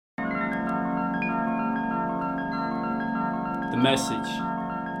message.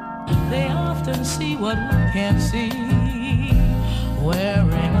 They often see what we can't see.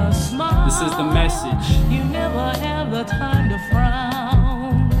 Wearing a smile. This is the message. You never have the time to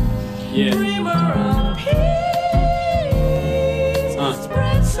frown. Yeah. Dreamer of peace.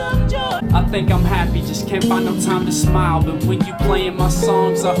 Spread some joy. I think I'm happy, just can't find no time to smile. But when you playing my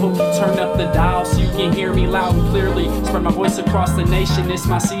songs, I hope you turn up the dial so you can hear me loud and clearly. Spread my voice across the nation, it's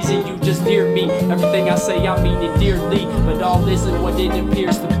my season, you just hear me. Everything I say, I mean it dearly, but all isn't what it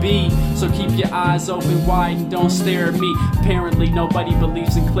appears to be. So keep your eyes open wide and don't stare at me. Apparently nobody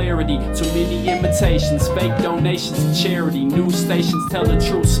believes in clarity. Too many imitations, fake donations to charity. News stations tell the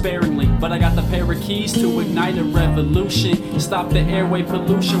truth sparingly, but I got the pair of keys to ignite a revolution. Stop the airway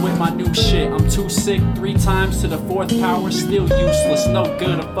pollution with my new shit. I'm too sick 3 times to the 4th power, still useless. No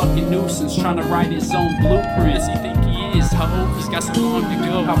good, a fucking nuisance, trying to write his own blueprint. Does he think he is? I hope he's got so long to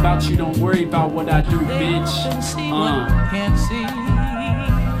go. How about you don't worry about what I do, bitch? Can't see.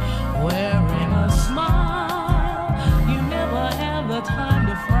 Wearing a smile, you never have the time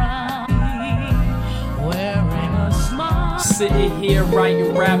to frown. Wearing a smile. Sitting here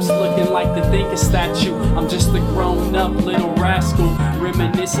writing raps, looking like the thinking statue. I'm just a grown-up little rascal,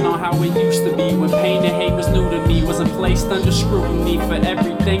 reminiscing on how it used to be when pain and hate was new to me. Wasn't placed under scrutiny for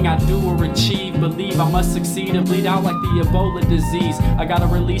everything I do or achieve. Believe I must succeed and bleed out like the Ebola disease. I gotta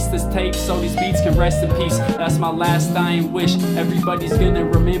release this tape so these beats can rest in peace. That's my last dying wish. Everybody's gonna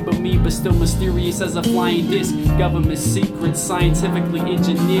remember me, but still mysterious as a flying disc. Government secrets, scientifically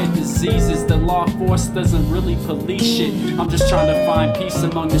engineered diseases. The law force doesn't really police shit. I'm just trying to find peace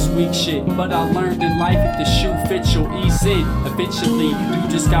among this weak shit. But I learned in life, if the shoe fits, you'll ease in. Eventually, you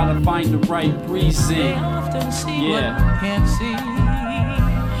just gotta find the right breeze in. They often see what you can't see.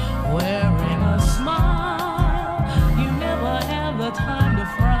 Wearing a smile, you never have the time to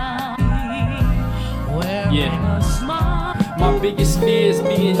frown. Wearing a smile. My biggest fear is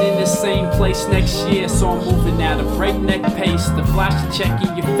being in the same place next year, so I'm moving at a breakneck pace. The flash to check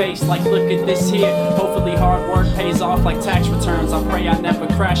in your face, like look at this here. Hopefully hard work pays off like tax returns. I pray I never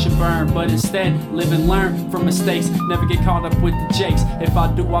crash and burn, but instead live and learn from mistakes. Never get caught up with the jakes. If I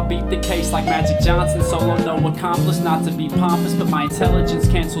do, I beat the case like Magic Johnson. Solo no accomplice, not to be pompous, but my intelligence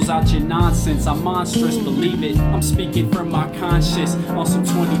cancels out your nonsense. I'm monstrous, believe it. I'm speaking from my conscience on some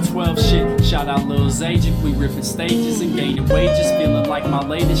 2012 shit. Shout out Lil Zajic, we ripping stages and gaining wages, feeling like my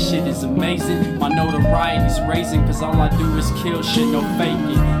latest shit is amazing. My notoriety's raising, cause all I do is kill shit, no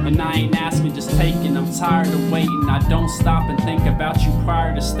faking. And I ain't asking, just taking. I'm tired of waiting. I don't stop and think about you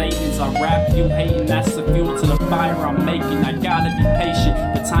prior to statements. I rap you hating, that's the fuel to the fire I'm making. I gotta be patient,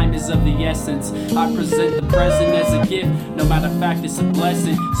 but time is of the essence. I present the present as a gift, no matter fact it's a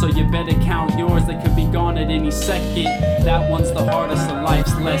blessing. So you better count yours, they could be gone at any second. That one's the hardest of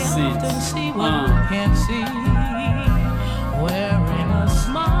life's lessons. Can't see.